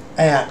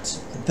at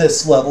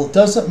this level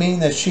doesn't mean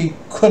that she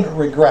couldn't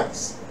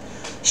regress.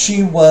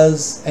 She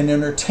was an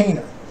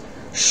entertainer.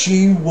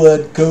 She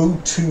would go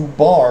to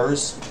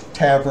bars,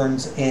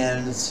 taverns,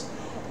 inns,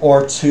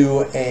 or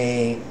to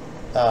a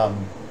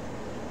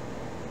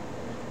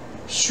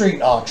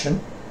street auction,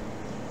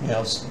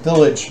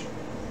 village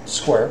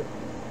square,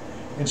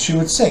 and she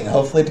would sing,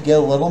 hopefully to get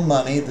a little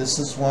money. This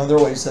is one of their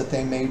ways that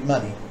they made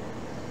money.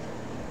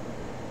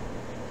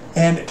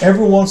 And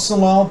every once in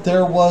a while,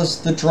 there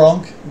was the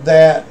drunk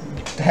that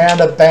had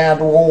a bad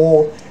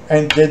roll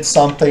and did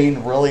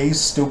something really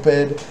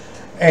stupid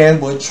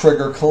and would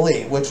trigger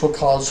Kali, which would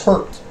cause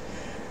hurt.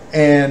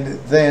 And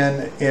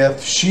then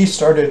if she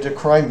started to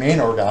cry,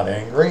 Maynor got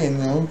angry,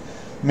 and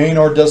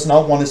Maynor does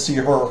not want to see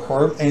her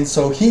hurt, and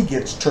so he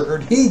gets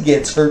triggered, he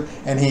gets hurt,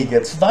 and he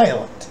gets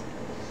violent.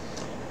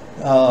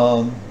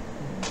 Another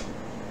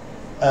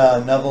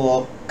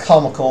little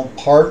comical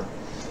part.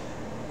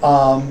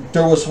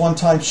 There was one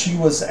time she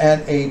was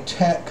at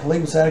Kali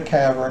was at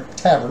a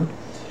tavern,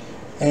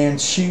 and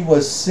she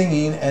was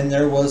singing, and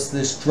there was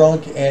this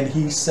drunk, and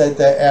he said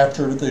that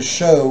after the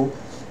show,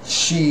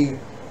 he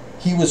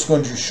was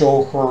going to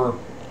show her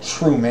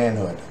true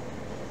manhood.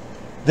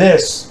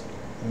 This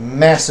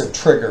massive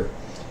trigger,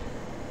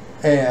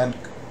 and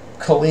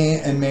Kali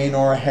and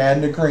Maynor had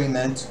an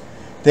agreement.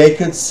 They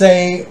could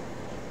say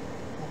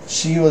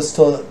she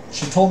told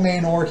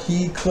Maynor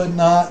he could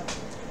not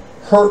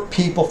hurt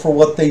people for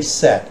what they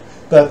said,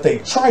 but if they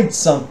tried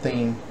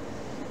something,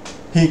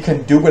 he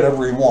can do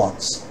whatever he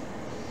wants.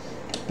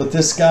 But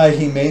this guy,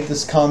 he made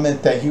this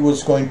comment that he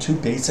was going to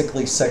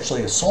basically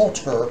sexually assault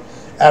her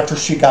after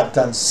she got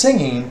done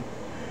singing,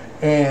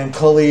 and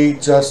Kali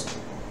just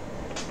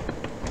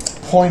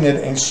pointed,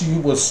 and she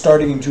was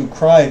starting to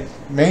cry.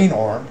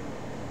 Maynor,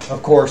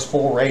 of course,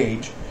 full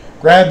rage,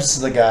 grabs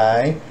the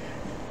guy,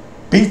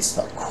 beats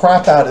the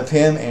crap out of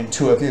him and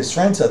two of his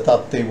friends that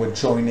thought they would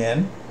join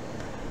in.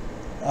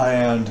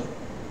 And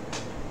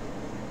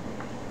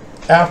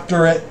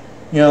after it,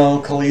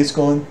 Kali's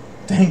going,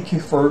 thank you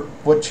for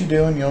what you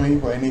do, and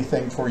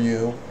anything for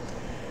you.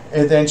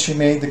 And then she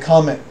made the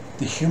comment,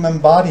 the human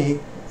body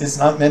is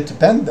not meant to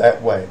bend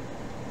that way.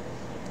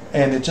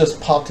 And it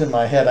just popped in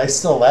my head. I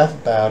still laugh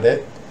about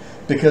it,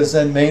 because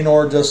then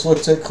Maynor just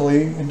looks at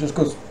Kali and just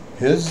goes,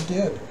 his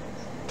did.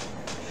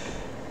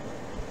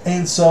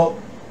 And so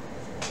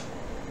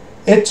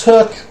it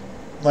took,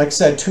 like I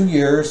said, 2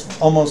 years,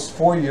 almost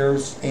 4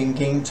 years in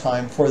game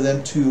time for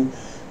them to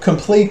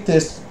complete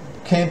this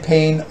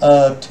campaign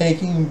of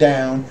taking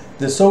down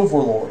this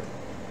overlord.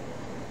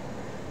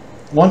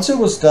 Once it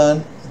was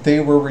done, they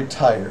were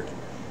retired.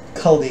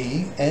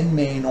 Kali and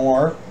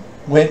Maynor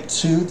went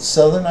to the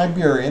southern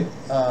Iberian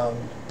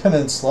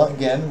peninsula,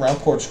 again, around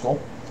Portugal.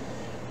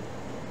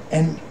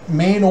 And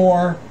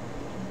Maynor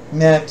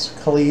met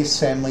Kali's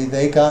family.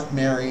 They got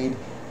married,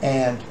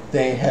 and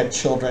they had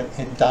children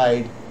and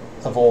died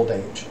of old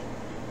age.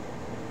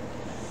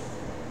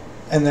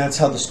 And that's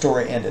how the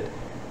story ended.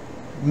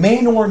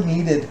 Maynor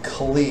needed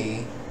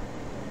Kali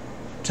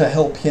to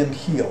help him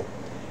heal,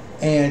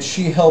 and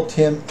she helped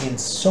him in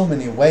so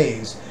many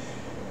ways.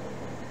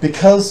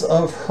 Because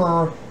of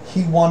her,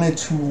 he wanted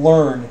to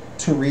learn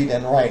to read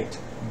and write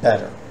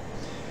better.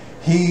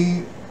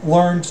 He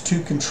learned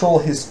to control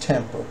his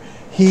temper.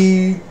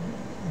 He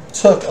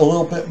took a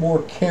little bit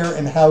more care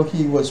in how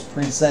he was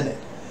presented.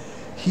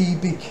 He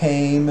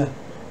became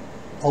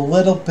a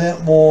little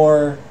bit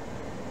more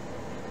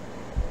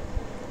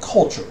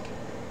cultured.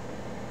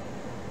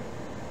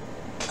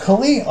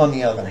 Kali, on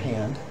the other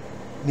hand,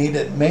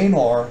 needed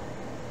Maynor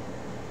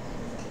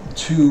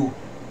to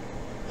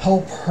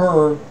help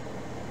her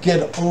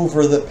get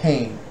over the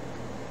pain.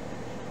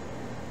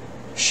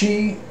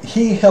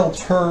 He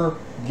helped her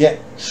get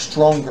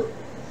stronger.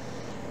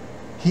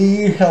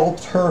 He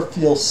helped her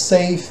feel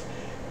safe,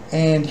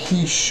 and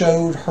he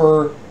showed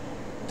her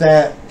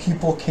that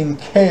people can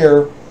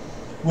care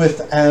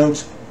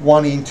without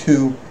wanting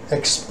to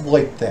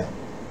exploit them.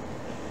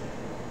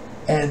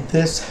 And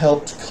this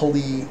helped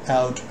Kali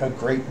out a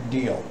great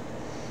deal.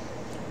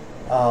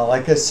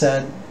 Like I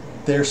said,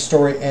 their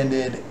story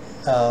ended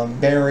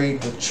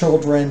married with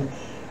children,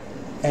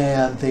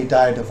 and they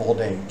died of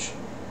old age.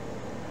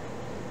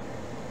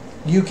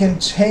 You can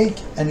take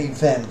an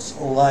event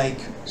like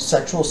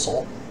sexual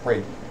assault,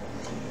 rape,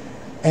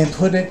 and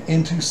put it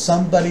into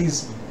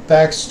somebody's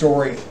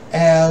backstory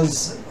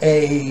as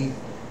a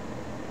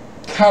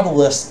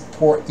catalyst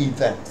for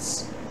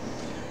events.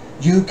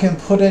 You can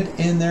put it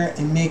in there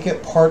and make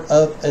it part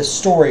of a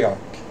story arc.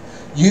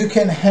 You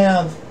can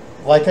have,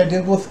 like I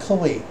did with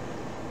Kali,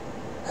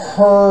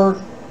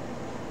 her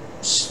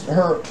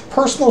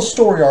personal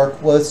story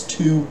arc was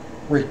to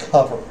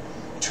recover,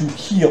 to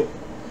heal,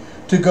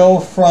 to go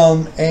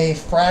from a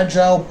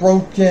fragile,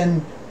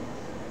 broken,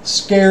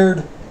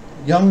 scared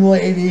young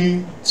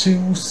lady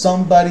to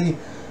somebody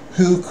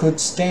who could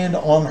stand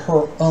on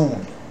her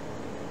own.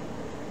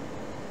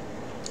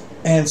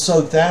 And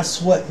so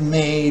that's what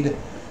made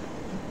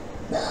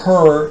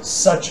her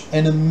such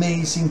an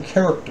amazing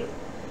character.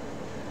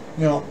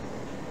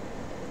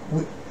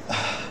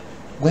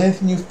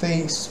 When you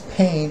face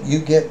pain, you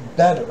get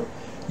better.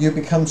 You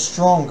become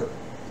stronger.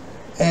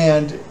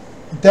 And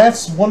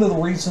that's one of the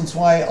reasons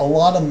why a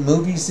lot of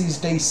movies these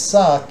days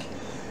suck,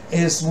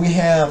 is we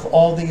have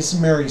all these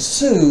Mary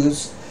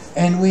Sues,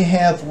 and we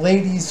have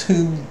ladies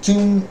who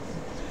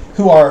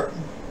are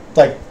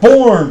like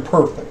born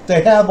perfect.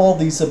 They have all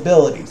these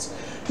abilities.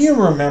 You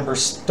remember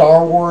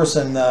Star Wars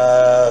and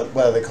the,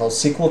 what do they call,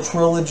 sequel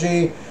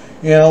trilogy,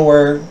 you know,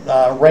 where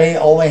Rey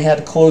only had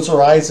to close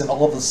her eyes and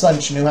all of a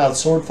sudden she knew how to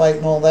sword fight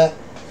and all that.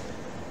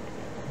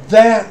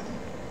 That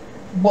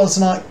was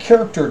not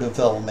character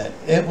development.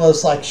 It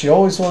was like she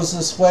always was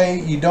this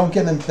way. You don't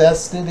get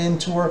invested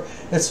into her.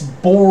 It's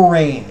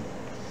boring.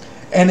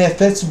 And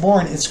if it's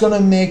boring, it's going to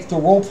make the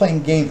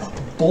role-playing game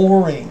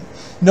boring.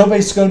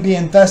 Nobody's going to be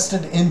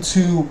invested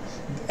into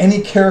any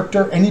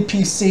character, any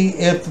PC,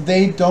 if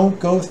they don't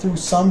go through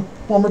some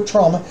form of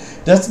trauma.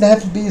 Doesn't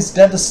have to be as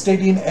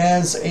devastating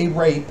as a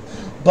rape,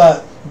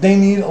 but they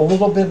need a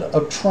little bit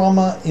of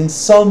trauma in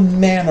some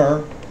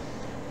manner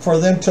for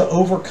them to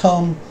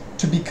overcome,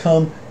 to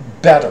become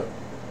better.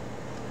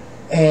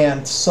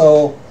 And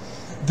so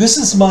this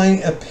is my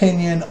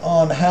opinion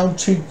on how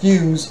to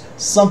use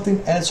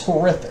something as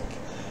horrific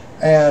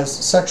as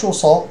sexual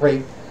assault,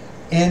 rape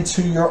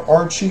into your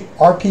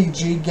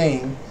RPG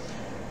game.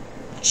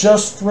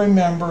 Just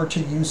remember to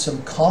use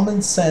some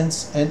common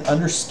sense and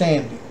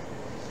understanding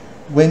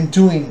when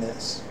doing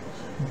this.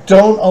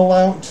 Don't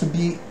allow it to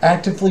be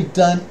actively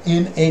done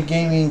in a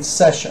gaming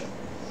session.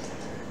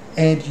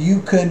 And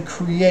you can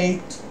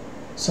create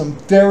some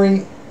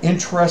very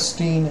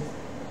interesting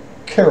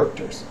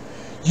characters.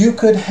 You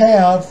could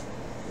have,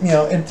 you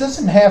know, it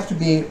doesn't have to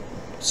be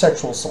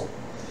sexual assault.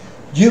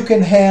 You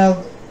can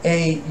have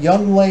a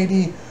young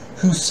lady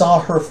who saw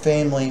her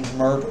family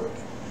murdered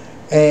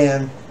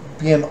and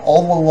being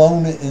all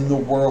alone in the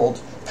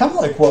world, kind of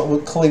like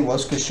what Clay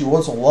was, because she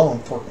was alone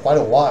for quite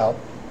a while,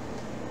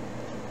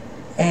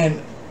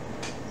 and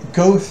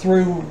go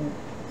through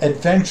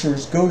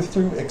adventures, go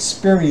through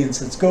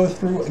experiences, go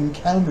through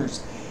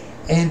encounters,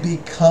 and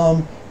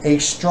become a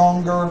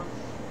stronger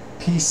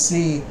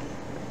PC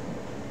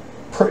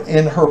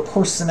in her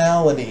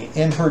personality,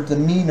 in her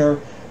demeanor,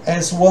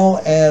 as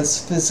well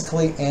as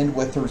physically and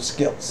with her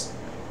skills.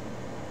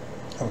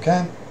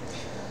 Okay?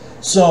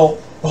 So,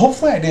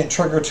 hopefully I didn't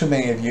trigger too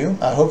many of you.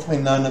 Hopefully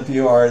none of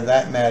you are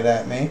that mad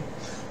at me.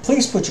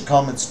 Please put your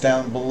comments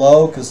down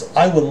below, because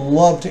I would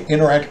love to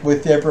interact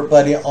with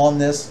everybody on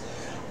this.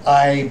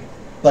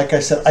 Like I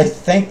said, I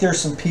think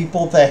there's some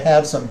people that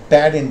have some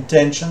bad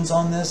intentions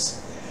on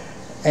this,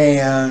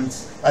 and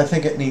I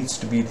think it needs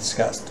to be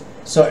discussed.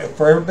 So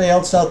for everybody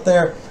else out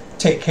there,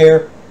 take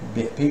care,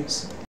 be at peace.